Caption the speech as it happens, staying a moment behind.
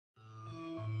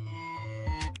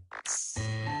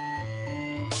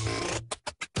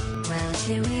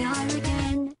Here we are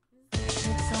again.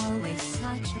 It's always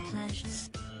such a pleasure.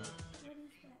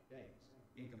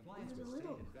 In compliance with state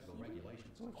and federal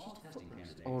regulations, all testing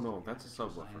candidates Oh no, that's a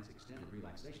subwoofer. extended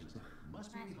relaxation center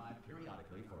must be revived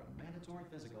periodically for a mandatory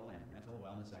physical and mental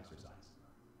wellness exercise.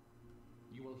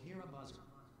 You will hear a buzzer.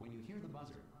 When you hear the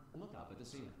buzzer, look up at the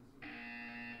ceiling.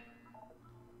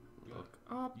 Good. Look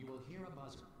up. You will hear a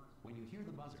buzzer. When you hear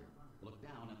the buzzer, look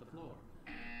down at the floor.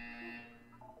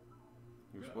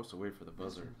 You're supposed to wait for the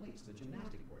buzzer. This completes the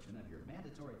gymnastic portion of your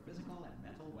mandatory physical and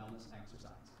mental wellness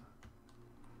exercise.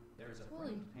 There is a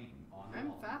framed painting on the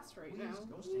wall. I'm fast right now. Please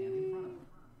go stand in front of it.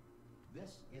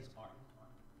 This is art.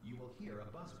 You will hear a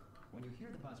buzzer. When you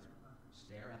hear the buzzer,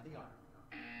 stare at the art.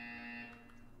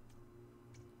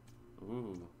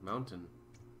 Ooh, mountain.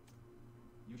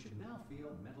 You should now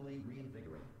feel mentally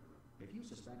reinvigorated. If you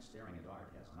suspect staring at art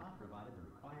has not provided the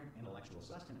required intellectual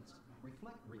sustenance,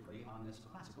 reflect briefly on this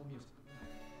classical music.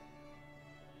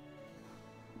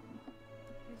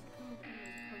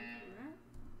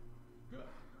 Good.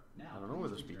 Now, I don't know where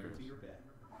the please speaker return is. to your bed.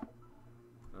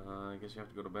 I guess you have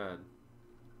to go to bed.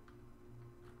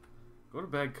 Go to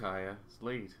bed, Kiagh. It's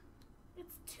late.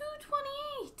 It's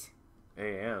 2:28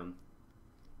 A.M.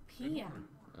 p.m.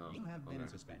 Oh, You have been in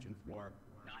okay. suspension for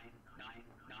 9999999.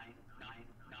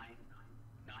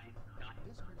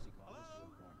 This courtesy call is to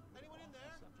inform you that Anyone in all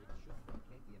there? test subjects should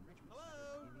vacate the enrichment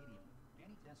Hello? center immediately.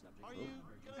 Any test subject Are will you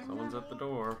be gonna Someone's at the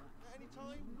door. At any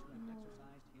time? to have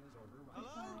exercised his or her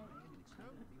Hello? rights to an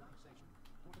extended relaxation.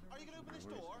 For the Are you gonna open this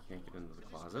Where's- door? you can't get into the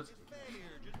It's closet. It's fairly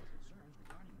urgent. concerns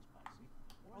regarding this policy,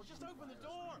 or Oh, just open the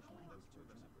door. those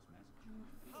service of this message.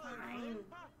 Hello, Fine. friend.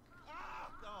 Ah!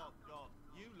 Oh God,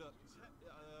 you look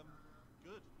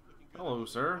good. Looking good. Hello,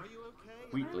 sir. Are you okay?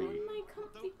 Wheat I'm lady. in my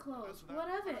comfy Don't clothes. answer that. What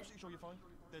of I'm it? absolutely sure you're fine.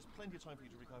 There's plenty of time for you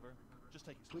to recover. Just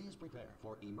take it slow. Please prepare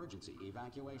for emergency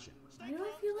evacuation. Why do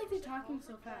I feel like they're talking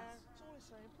so Prepare. fast? That's all I'm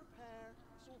saying. Prepare.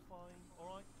 It's all fine.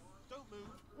 All right. Don't move.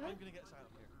 What? I'm gonna get us out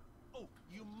of here. Oh,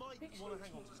 you might Picture want to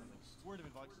hang on to changed. something. Word of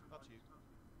advice. Up to you.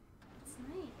 It's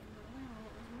night. I don't know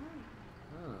what was morning.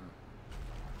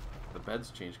 Huh. The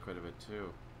bed's changed quite a bit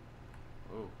too.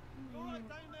 Oh, All right,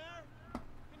 down there.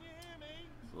 Can you hear me?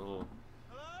 it's a little.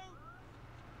 Hello?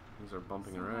 Things are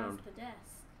bumping So around. how's the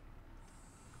desk?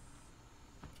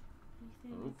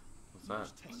 Anything? Oh, what's that?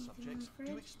 Most test Anything in subjects the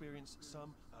do fridge? experience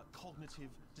some cognitive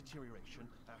deterioration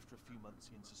after a few months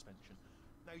in suspension.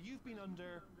 Now, you've been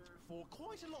under for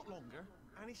quite a lot longer,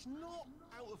 and it's not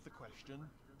out of the question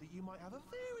that you might have a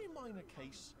very minor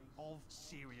case of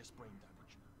serious brain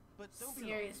damage. But don't be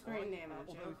Serious alarmed, brain all right? damage,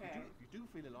 Although okay. if you do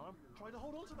feel alarmed, try to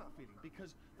hold on to that feeling,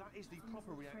 because that is the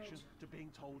proper the reaction fridge? to being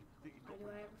told that you've Why got do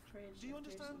I brain have a fridge? Do you if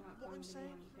there's understand not what going I'm to be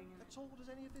saying anything in it? at all? Does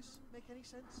any of this make any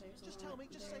sense? There's Just a tell lamp.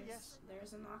 me, just say There's- yes.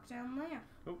 There's a knockdown lamp.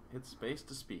 Oh, hit space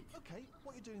to speak. Okay,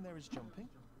 what you're doing there is jumping.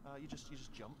 You just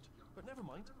jumped. But never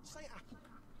mind. Say apple.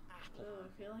 Apple. Oh, I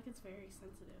feel like it's very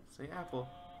sensitive. Say apple.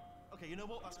 Okay, you know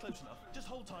what? That's close enough. Just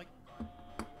hold tight.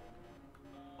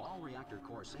 All reactor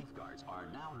core safeguards are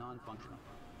now non-functional.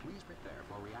 Please prepare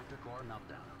for reactor core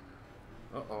meltdown.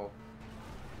 Uh-oh.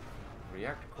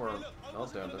 Reactor core Okay, look, I wasn't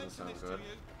meltdown gonna doesn't mention sound this good. to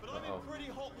you, but I'm Uh-oh. in pretty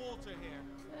hot water here.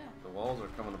 Yeah. The walls are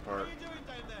coming What apart. are you doing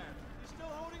down there? You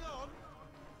still holding on?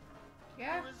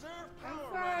 Yeah. The reserve I'm power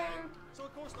fine. ran out. So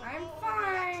of course the I'm whole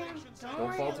fine. relaxation Don't center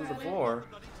worry fall is through the about it. floor. the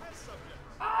bloody test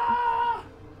subjects. Ah!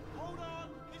 Hold on,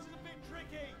 this is a bit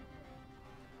tricky.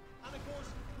 And of course,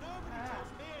 nobody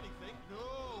tells me anything.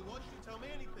 No, why should you tell me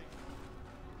anything?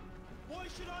 Why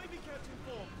should I be kept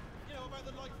informed? You know, about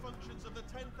the life functions of the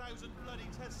 10,000 bloody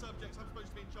test subjects I'm supposed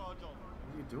to be in charge of.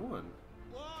 What are you doing?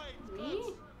 Why? It's Me?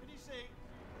 close. Can you see?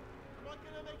 Am I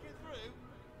gonna make it through?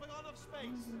 Have I got enough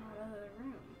space? He's not out of the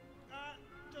room.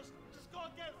 Just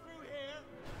gotta get through here.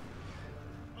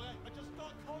 Okay, I just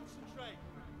gotta concentrate.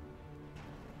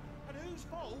 And whose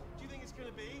fault do you think it's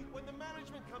gonna be when the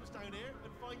management comes down here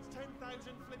and finds 10,000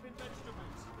 flipping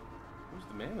vegetables? Who's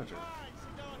the manager? Right, so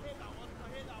no, I hit that one. I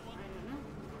hit that one. I don't know.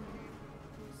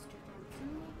 Mr.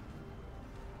 Johnson?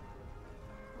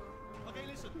 Okay,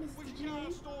 listen, Mr. we should get our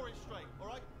J? story straight,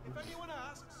 alright? If anyone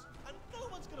asks, and no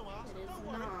one's gonna ask, It is don't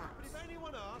worry, not. but if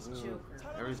anyone asks, Ooh, Joker.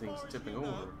 tell them everything's as far as tipping you know,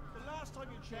 over. the last time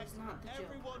you checked, not the Joker.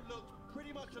 everyone looked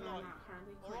pretty much You're alike. not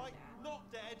Harley Quinn, Alright? Dad. Not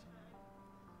dead.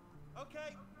 Okay,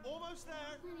 almost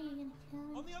there. What are you gonna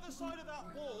kill On the other side of that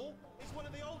wall is one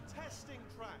of the old testing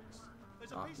tracks.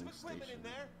 There's a piece of Docking equipment in station.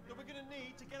 there that we're gonna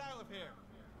need to get out of here.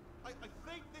 I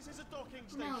think this is a docking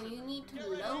station. No, you need to Get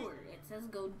ready. lower. It says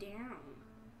go down.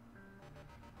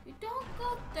 You don't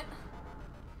go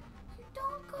You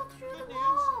don't go through Good the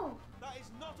news. wall. That is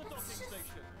not a That's docking just-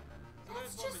 station. So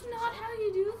That's don't just vomit not yourself. how you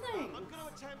do things. I'm going to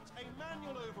attempt a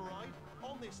manual override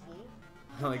on this wall.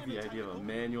 I like the idea of a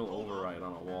manual override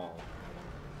on a wall.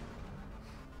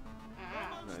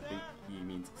 Ah. And I think he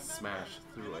means smash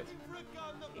through it.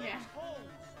 Yeah.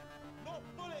 Not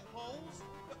bullet holes.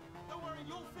 But don't worry,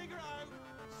 you'll figure it out.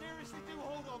 Seriously, do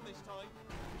hold on this time.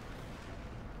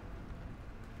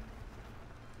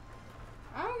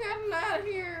 I'm getting out of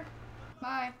here.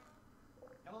 Bye.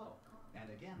 Hello, and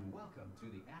again, welcome to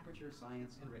the Aperture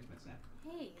Science Enrichment Center.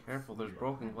 Hey. Careful, there's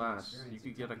broken glass. You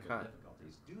could get a cut.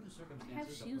 I have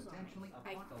shoes on.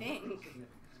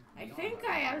 I think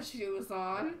I have shoes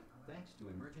on. Thanks to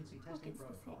emergency testing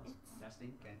protocols,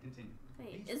 testing can continue.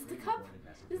 Wait, is the cup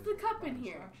in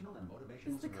here?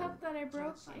 Is the cup that I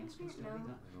broke in here?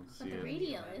 No. But the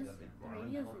radio is. The radio's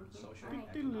in here. Hi.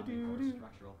 But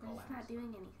it's not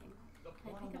doing anything.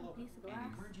 Can I pick up a piece of glass?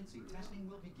 Emergency testing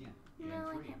will begin. No,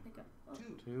 I can't pick up. Oh.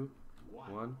 2,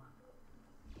 1.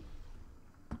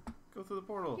 Go through the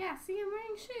portal. Yeah, see, I'm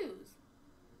wearing shoes.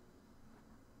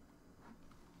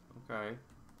 Okay.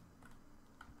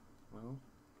 Well,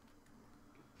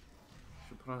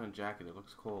 should put on a jacket. It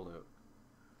looks cold out.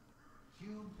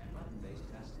 Cube and button-based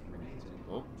testing remains an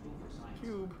Oh, important tool for science,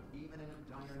 cube. even in a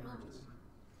dire emergency.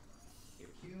 If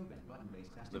cube and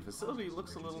button-based testing The facility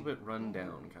looks a little bit run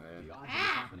down, the Kiagh. odds of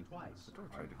Ah! happening twice The door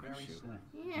are tried to crush very you. slim.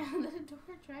 Yeah, the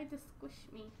door tried to squish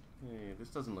me. Hey, this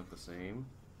doesn't look the same.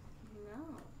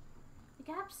 No. The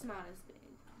gap's not as big.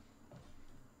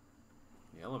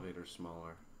 The elevator's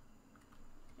smaller.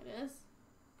 It is.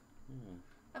 Yeah.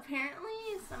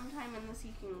 Apparently, sometime in this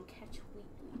you can catch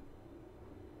Wheatley.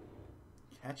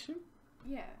 Catch him?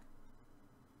 Yeah.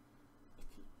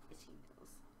 Itchy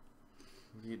nose.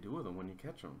 What do you do with him when you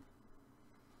catch him?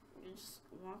 You just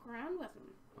walk around with him.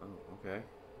 Oh, okay.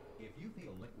 If you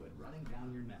feel liquid running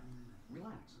down your neck,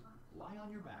 relax, lie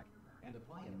on your back, and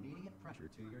apply immediate pressure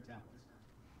to your temples.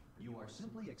 You are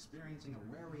simply experiencing a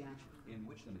rare reaction in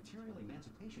which the material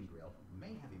emancipation grill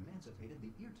may have emancipated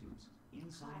the ear tubes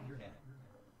inside your head.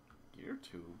 Ear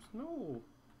tubes? No.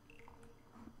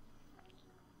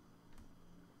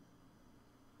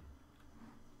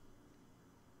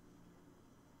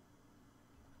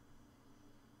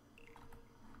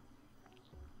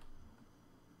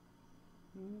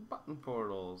 Button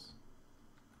portals.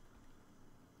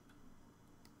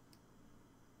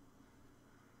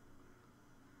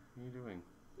 What are you doing?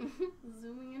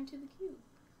 Zooming into the cube.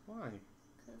 Why?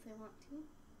 Because I want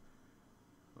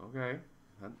to. Okay.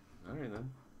 Alright then.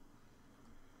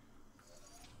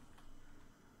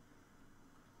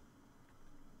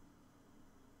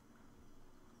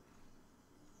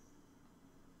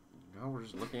 Now we're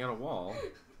just looking at a wall.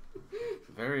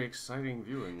 Very exciting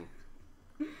viewing.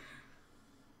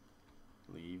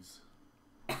 Leaves.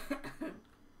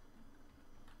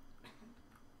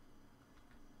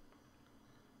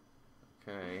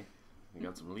 Okay. We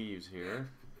got some leaves here.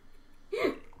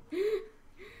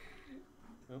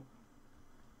 Oh.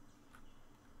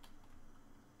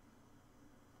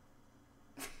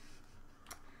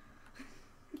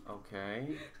 Okay.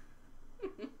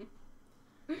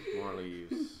 More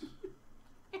leaves.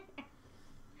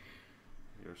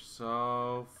 You're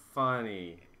so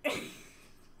funny.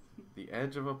 The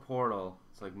edge of a portal.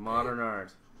 It's like modern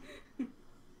art.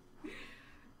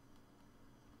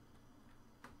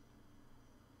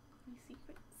 My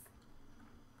secrets.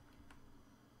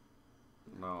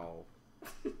 No.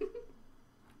 Is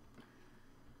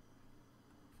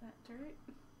that dirt?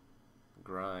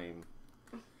 Grime.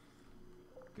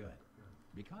 Good.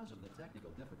 Because of the technical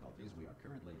difficulties we are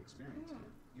currently experiencing,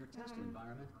 your test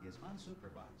environment is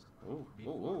unsupervised. Oh,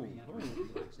 Before we enter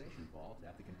the relaxation vault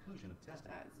at the conclusion of testing,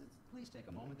 That's just, please take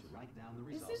a moment to write down the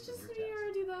is results this of just your me test. or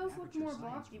do those An look Aperture more Science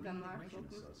blocky than the Reintegration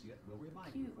actual Associate will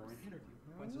remind you for an cubes? interview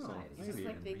I when don't know. society it's just Maybe.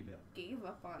 like has they been rebuilt. gave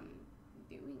up on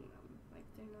doing them. Like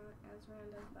they're not as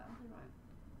round as the other one.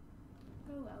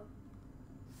 Oh well.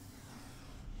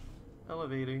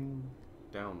 Elevating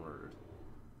downward.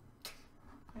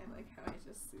 I like how I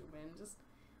just zoom in, just.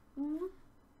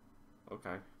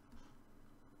 Okay.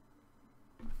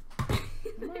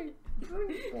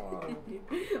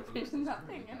 There's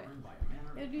nothing in it.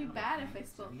 It'd be bad if I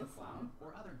spilled this one.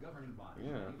 Or other governing body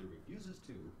Yeah. either refuses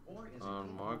to or is On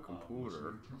incapable my of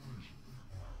computer.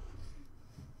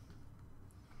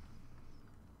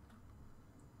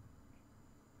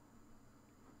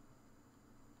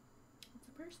 It's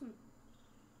a person.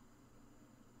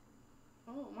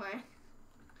 Oh my.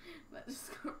 That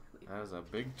just got really. That is a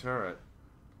big turret.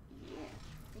 Yeah.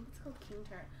 I think it's called King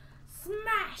Turret.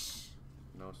 Smash!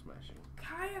 No smashing.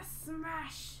 Kiagh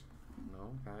smash!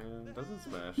 No, Kiagh doesn't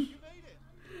smash. You made it.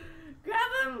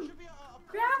 Grab him! Should be a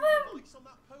Grab him! device on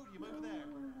that podium over Oh, there.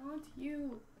 I want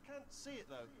you. I can't see it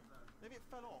though. Maybe it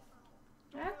fell off.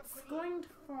 That's going to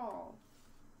fall.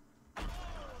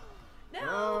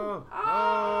 No! Oh!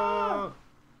 Oh!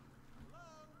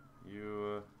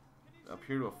 You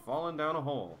appear to have fallen down a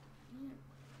hole. Yeah.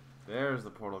 There's the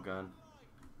portal gun.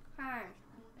 Hi.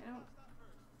 I don't.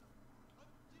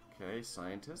 Okay,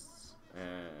 scientists.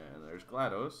 And there's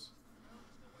GLaDOS.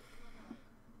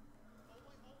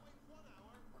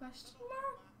 Question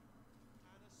mark?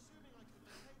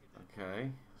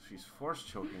 Okay, she's force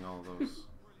choking all those.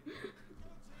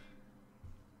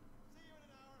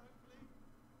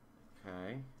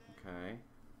 Okay, okay.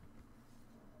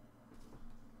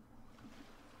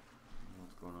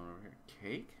 What's going on over here?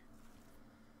 Cake?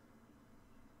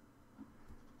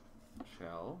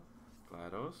 Shell?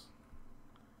 GLaDOS?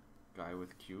 Guy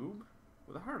with cube?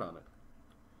 With a heart on it.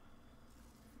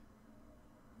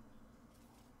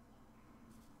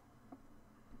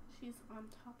 She's on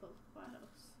top of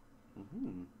GLaDOS.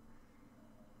 Mm-hmm.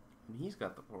 And he's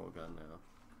got the portal gun now.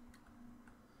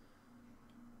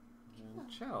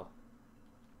 And Shell.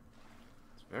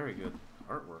 It's very good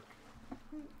artwork.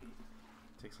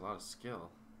 Takes a lot of skill.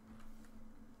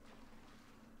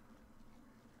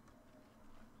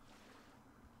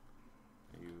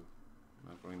 Are you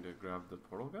not going to grab the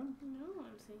portal gun? No,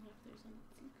 I'm seeing if there's any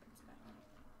secrets back there.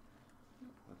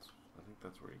 Nope. I think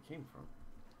that's where he came from.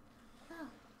 Oh.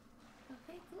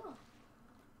 Okay, cool.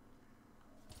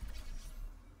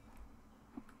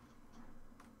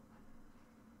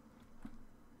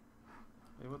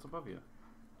 Hey, what's above you?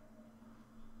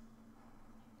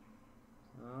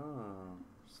 Oh,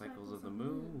 Cycles of the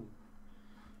Moon.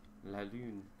 La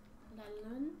Lune. La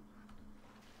Lune?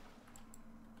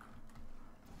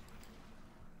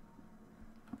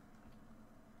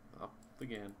 Up the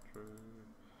gantry.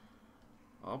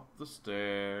 Up the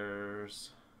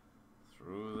stairs.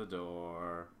 Through the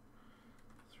door.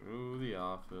 Through the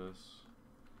office.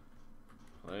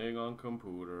 Playing on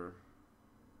computer.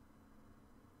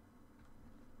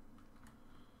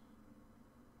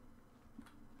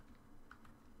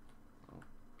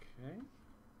 Okay.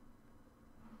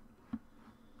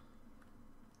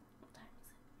 What time is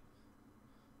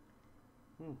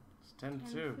it? It's 10 to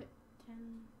 2. 10, 15,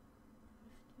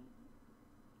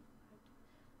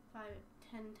 5,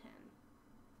 10, 10.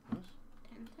 What?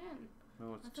 10, 10. No,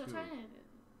 it's That's 2. what time it is.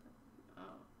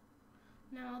 Oh.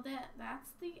 No,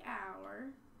 that's the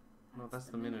hour. No, that's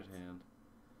the minute hand.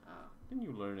 Oh. Didn't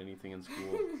you learn anything in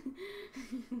school?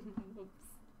 Whoops.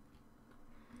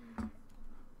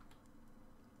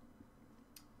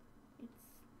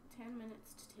 It's 10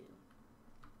 minutes to 2.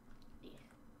 Yeah.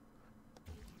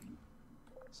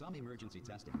 Some emergency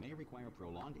testing may require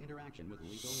prolonged interaction with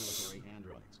lethal military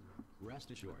androids.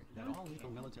 Rest assured that all lethal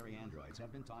military androids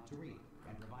have been taught to read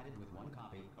and provided with one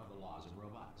copy of the Laws of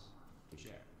Robotics to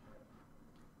share.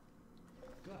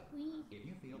 Good. If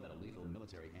you feel that a lethal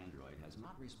military android has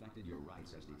not respected your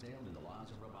rights as detailed in the Laws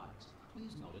of Robotics,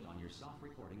 please note it on your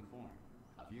self-reporting form.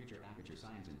 A future Aperture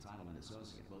Science Entitlement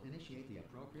Associate will initiate the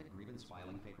appropriate grievance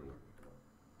filing paperwork.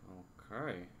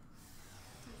 Okay.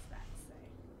 What does that say?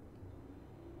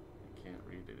 I can't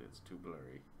read it, it's too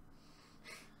blurry.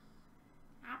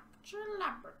 Aperture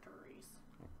Laboratories.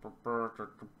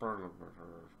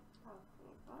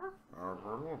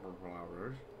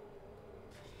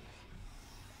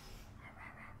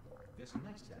 This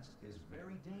next test is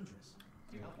very dangerous.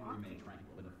 To help you remain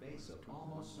tranquil in the face of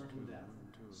almost certain death,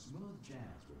 smooth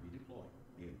jazz will be deployed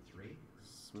in 3,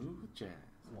 Smooth jazz.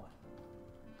 1.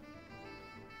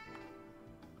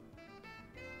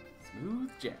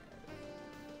 Smooth jazz.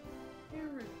 You're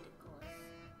ridiculous.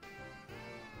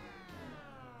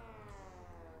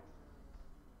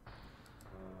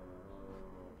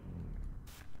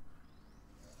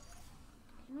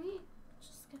 Can we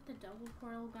just get the double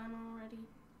portal gun already?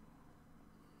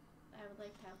 I would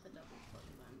like to have the double portal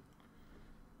gun.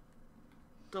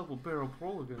 Double barrel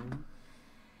portal gun.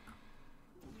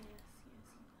 Yes, yes,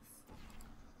 yes.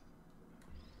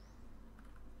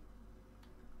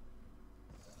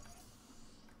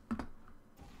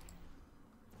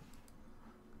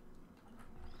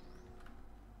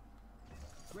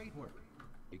 Great work.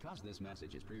 Because this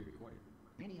message is pre-recorded,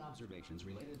 any observations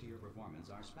related to your performance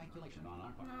are speculation on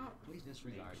our part. No. Please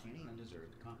disregard any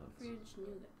undeserved compliments. Fridge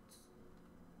nougats.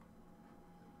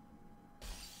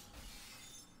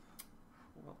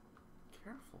 Well,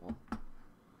 careful.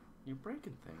 You're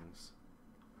breaking things.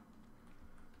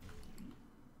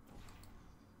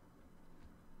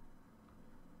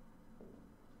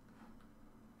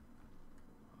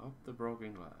 Up the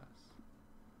broken glass.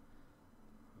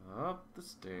 Up the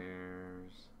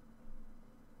stairs.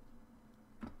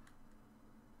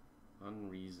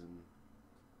 Unreason.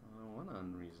 I don't want to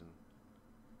unreason.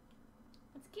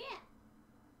 Let's get.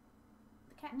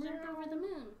 cat jumped over the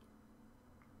moon.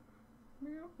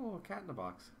 Meow. Oh, a cat in a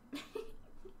box.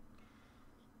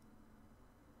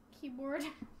 Keyboard.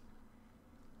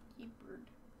 Keyboard.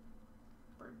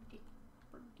 Birdie.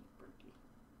 Birdie. Birdie.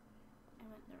 I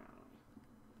went the wrong way.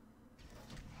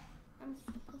 I'm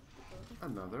supposed to go this way.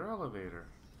 Another elevator.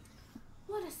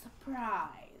 What a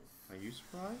surprise. Are you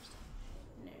surprised?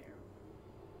 No.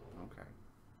 Okay.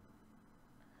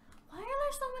 Why are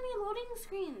there so many loading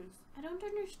screens? I don't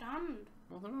understand.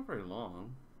 Well, they're not very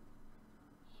long.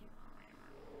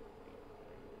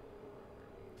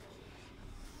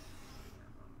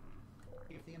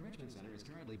 If the Enrichment Center is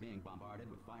currently being bombarded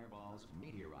with fireballs,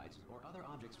 meteorites, or other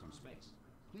objects from space,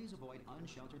 please avoid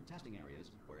unsheltered testing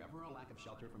areas wherever a lack of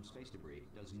shelter from space debris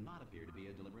does not appear to be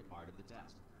a deliberate part of the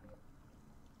test.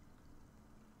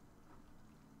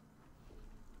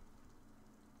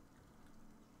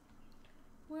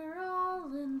 We're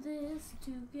all in this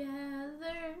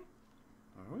together.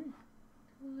 Are we?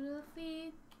 To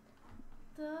defeat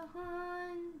the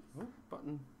Huns. Oh,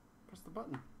 button. Press the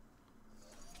button.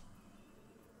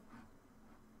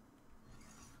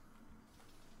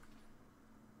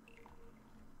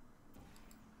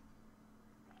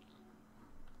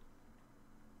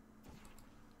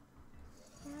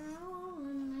 We're all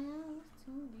in this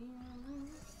together.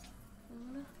 To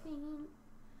defeat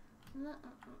the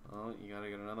Oh, you gotta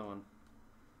get another one.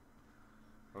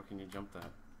 Or can you jump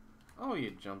that? Oh,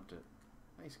 you jumped it.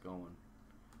 Nice going.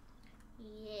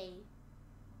 Yay.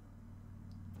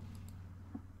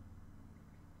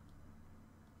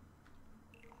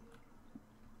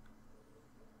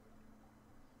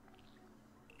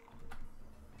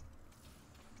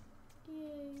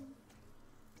 Yay.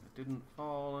 It didn't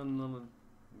fall in the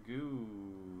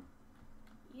goo.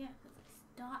 Yeah, because I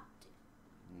stopped it.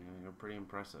 Yeah, you're pretty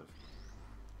impressive.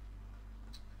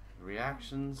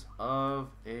 Reactions of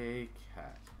a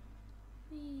cat.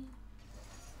 Whee.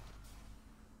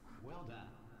 Well done.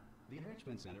 The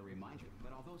Enrichment Center reminds you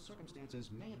that although circumstances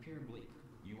may appear bleak,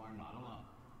 you are not alone.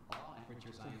 All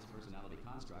Aperture Science personality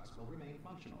constructs will remain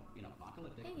functional in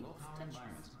apocalyptic, Hey, low-power touch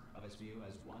environments of as few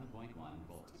as 1.1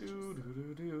 volts.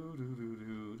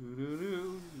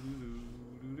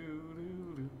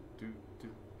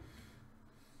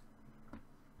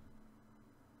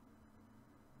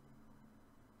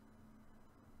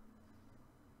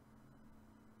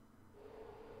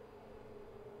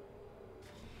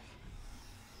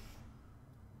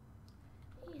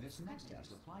 This next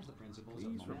test applies the principles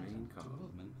Please of remain momentum to calm.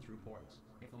 movement through portals.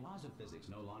 If the laws of physics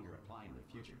no longer apply in the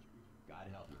future, God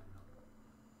help you.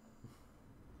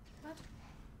 What?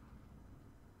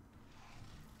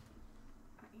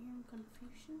 I am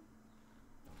Confucian.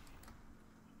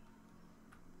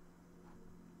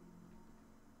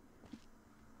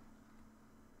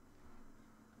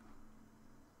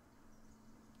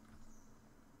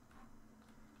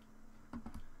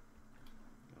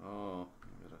 Oh,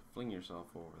 you gotta fling yourself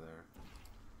over there.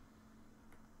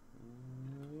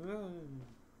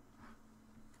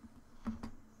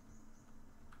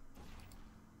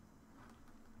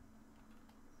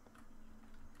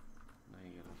 Now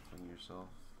you gotta fling yourself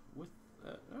with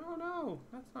that. Oh no,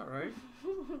 that's not right.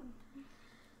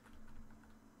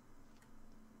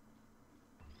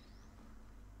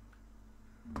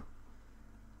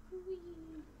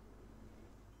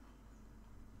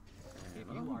 If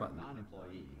And you on the are a button.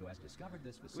 non-employee who has discovered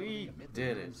this facility We amid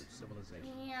did the it. ruins of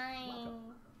civilization, Yay.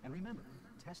 welcome. And remember,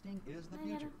 testing is the I gotta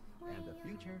future, and the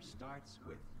play, future starts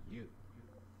with you.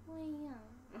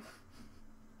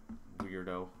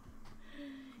 Weirdo.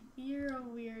 You're a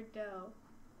weirdo.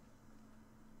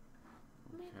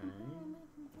 Okay.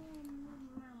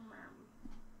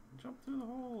 Jump through the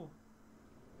hole.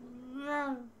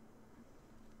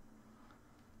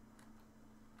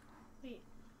 Wait.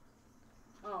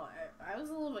 Oh, I was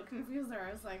a little bit confused there.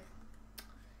 I was like,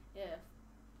 if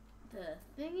the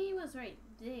thingy was right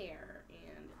there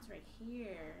and it's right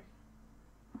here,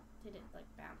 did it like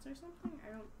bounce or something?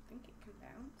 I don't think it can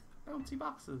bounce. Bouncy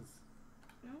boxes.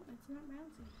 No, it's not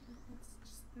bouncing. It's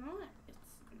just not.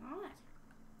 It's not.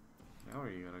 Now where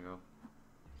you gotta go?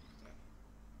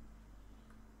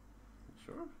 You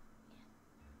sure?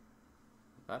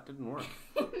 That didn't work.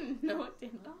 No, it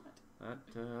did not.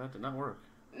 That did not work.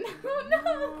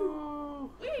 No.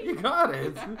 Wait. You got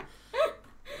it.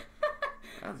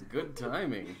 That's good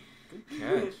timing. Good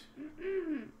catch.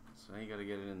 So now you gotta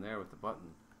get it in there with the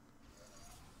button.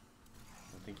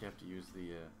 I think you have to use the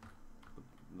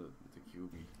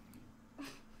cubie.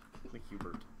 The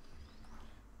cubert.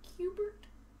 Cubert.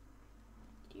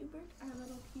 Cubert, our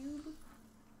little cube.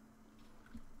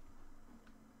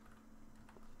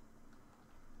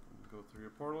 Go through your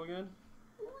portal again.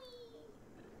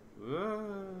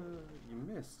 You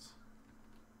missed.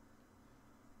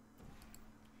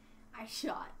 I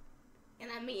shot. And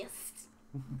I missed.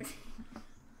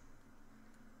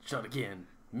 Shot again.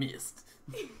 Missed.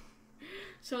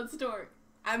 Short story.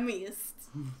 I missed.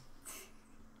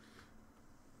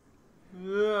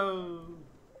 Whoa.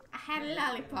 I had a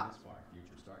lollipop.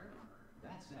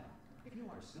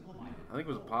 I think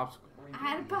it was a popsicle. I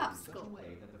had a popsicle.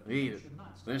 Eat it.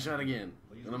 Then shot again.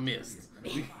 And I missed.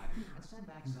 And send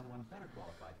back someone better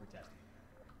qualified for testing.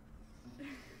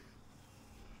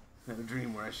 I had a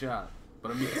dream where I shot,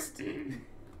 but I missed.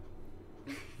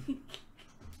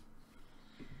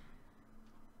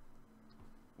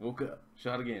 Woke up,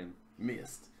 shot again,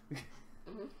 missed.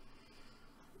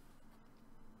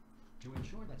 To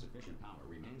ensure that sufficient power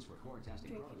remains for core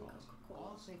testing protocols,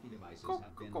 all safety devices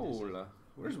have been Coca-Cola.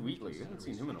 Where's Wheatley? I haven't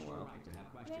seen him in a while. right to have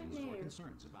questions or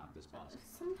concerns about this policy.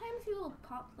 Sometimes he will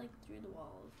pop like through the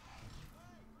walls.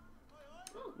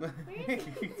 Oh, where is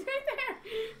he? It's right there.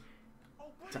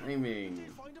 Oh, brilliant. Timing. Did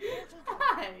you find a portal?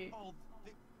 Hi. Oh,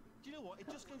 do you know what? It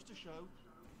just goes to show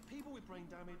people with brain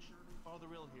damage are the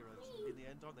real heroes in the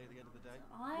end, aren't they? At the end of the day.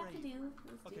 All I have to Great. do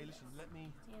is Okay, do listen. this. Let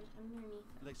me Stand underneath.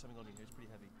 lay something on you here. It's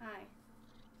pretty heavy. Hi.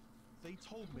 They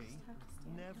told me Just have to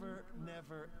stand never,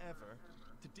 never, ever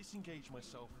to disengage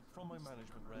myself from my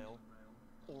management rail,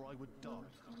 or I would die.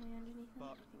 Am I underneath him?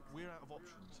 But I think so. we're out of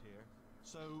options here,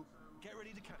 so get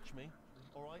ready to catch me.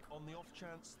 All right, on the off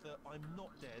chance that I'm not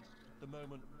dead the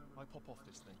moment I pop off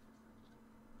this thing.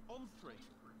 On 3.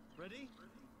 Ready?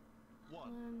 1,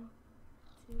 1,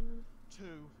 2. 2,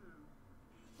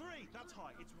 3. That's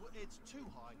high. It's too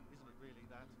high, isn't it? Really,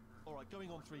 that. All right,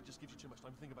 going on 3 just gives you too much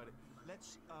time to think about it.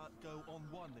 Let's go on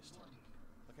 1 this time.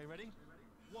 Okay, ready?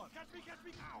 1. Catch me! Catch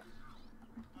me! Ow!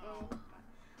 Oh,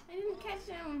 I didn't catch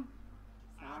him.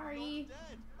 Sorry. I'm not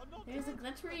dead. I'm not There's a dead.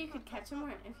 glitch where you could catch him,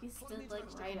 where if you stood like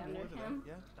right under him,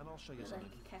 Yeah, and I'll show you then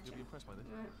something. you could catch You'll be him. impressed by this.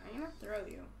 I'm gonna throw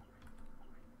you.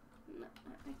 No,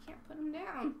 I can't put him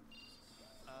down.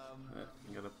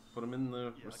 You gotta put him in the Yeah,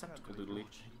 I can't receptacle believe you're doodly.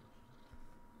 watching.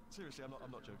 Seriously, I'm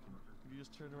not joking. Can you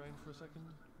just turn around for a second?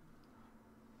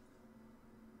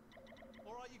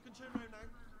 Alright, you can turn around now.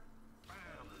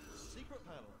 Bam! Secret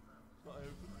panel. Not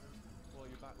open. While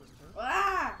your back was turned.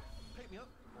 Ah! Pick me up.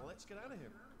 Well, let's get out of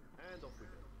here. And off we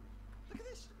go. Look at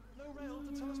this! No rail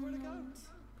to tell us where to go.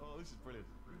 Oh, this is brilliant.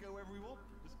 We can go wherever we want.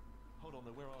 Just hold on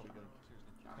though, where are we going?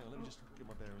 Seriously. Hang on, let me just get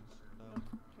my bearings.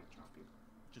 Can't drop you.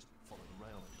 Just follow the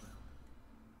rail actually.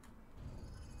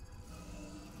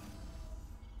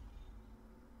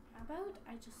 How about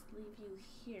I just leave you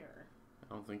here?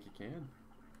 I don't think you can.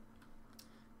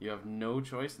 You have no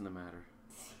choice in the matter.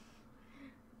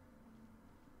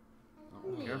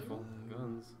 Oh, careful.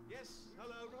 Guns. Yes,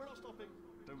 hello, we're not stopping.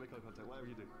 Don't make eye contact, whatever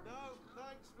you do. No,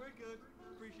 thanks, we're good.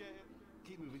 Appreciate it.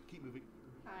 Keep moving, keep moving.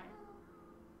 Hi.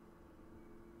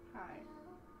 Hi.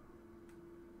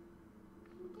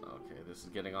 Okay, this is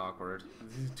getting awkward.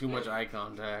 Too much eye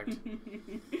contact.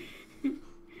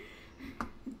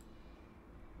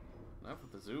 Enough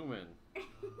with the zoom in.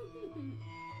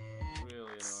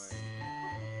 Really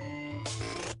annoying.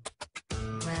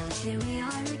 Well, here we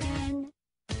are again.